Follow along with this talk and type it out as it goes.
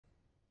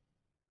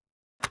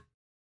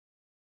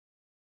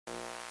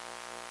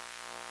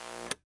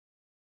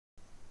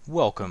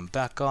Welcome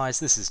back guys,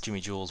 this is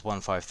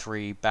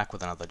JimmyJules153 back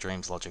with another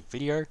Dreams Logic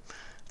video.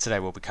 Today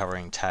we'll be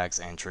covering tags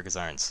and trigger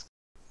zones.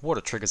 What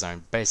a trigger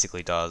zone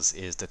basically does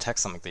is detect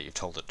something that you've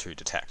told it to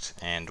detect,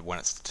 and when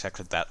it's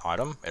detected that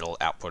item, it'll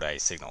output a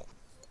signal.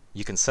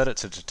 You can set it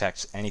to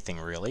detect anything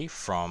really,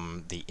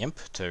 from the imp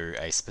to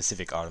a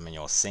specific item in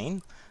your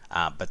scene,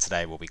 but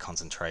today we'll be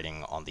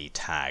concentrating on the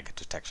tag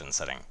detection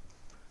setting.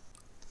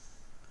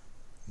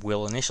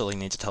 We'll initially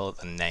need to tell it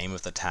the name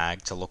of the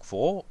tag to look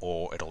for,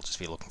 or it'll just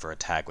be looking for a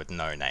tag with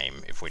no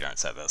name if we don't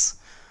set this.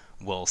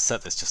 We'll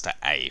set this just to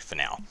A for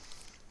now.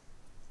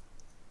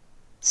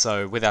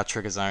 So with our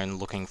trigger zone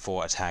looking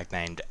for a tag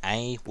named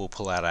A, we'll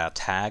pull out our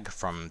tag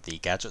from the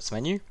gadgets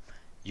menu.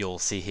 You'll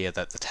see here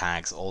that the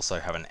tags also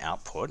have an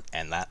output,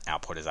 and that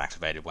output is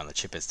activated when the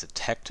chip is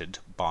detected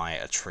by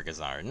a trigger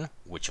zone,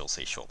 which you'll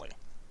see shortly.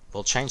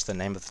 We'll change the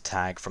name of the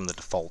tag from the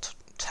default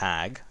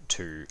tag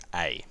to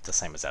A, the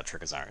same as our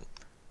trigger zone.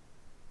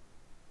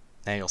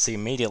 Now you'll see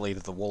immediately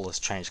that the wall has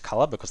changed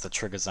color because the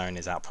trigger zone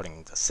is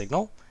outputting the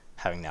signal,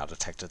 having now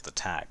detected the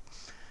tag.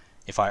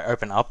 If I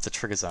open up the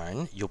trigger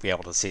zone, you'll be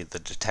able to see the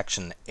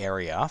detection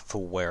area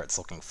for where it's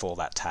looking for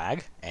that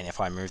tag, and if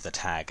I move the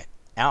tag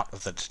out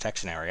of the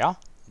detection area,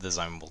 the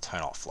zone will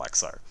turn off like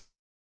so.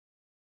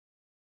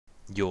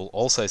 You'll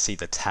also see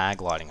the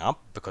tag lighting up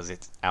because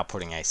it's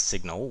outputting a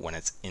signal when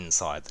it's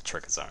inside the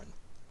trigger zone.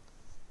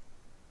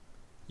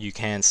 You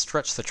can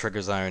stretch the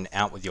trigger zone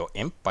out with your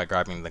imp by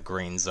grabbing the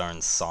green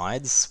zone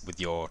sides with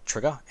your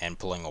trigger and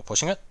pulling or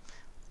pushing it,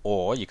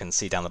 or you can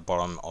see down the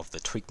bottom of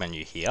the tweak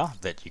menu here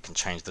that you can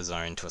change the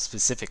zone to a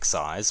specific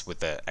size with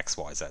the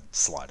XYZ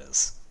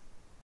sliders.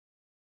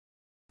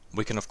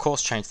 We can of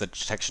course change the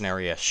detection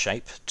area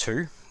shape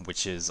too,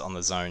 which is on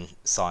the zone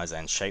size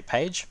and shape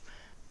page.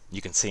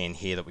 You can see in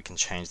here that we can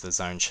change the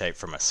zone shape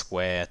from a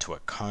square to a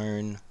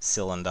cone,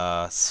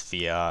 cylinder,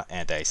 sphere,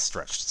 and a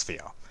stretched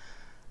sphere.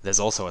 There's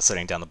also a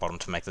setting down the bottom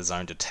to make the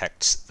zone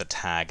detect the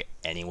tag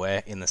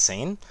anywhere in the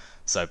scene.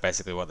 So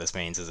basically what this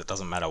means is it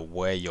doesn't matter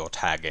where your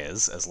tag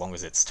is, as long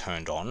as it's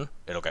turned on,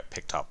 it'll get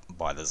picked up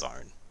by the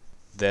zone.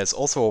 There's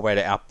also a way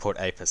to output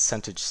a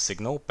percentage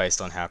signal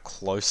based on how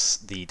close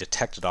the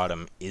detected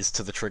item is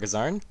to the trigger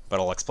zone, but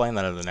I'll explain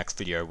that in the next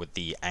video with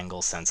the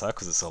angle sensor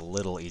because it's a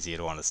little easier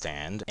to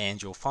understand,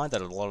 and you'll find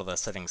that a lot of the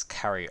settings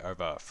carry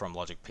over from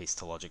logic piece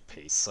to logic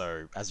piece,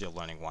 so as you're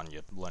learning one,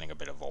 you're learning a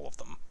bit of all of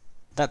them.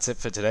 That's it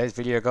for today's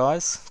video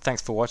guys,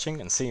 thanks for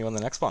watching and see you on the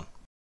next one.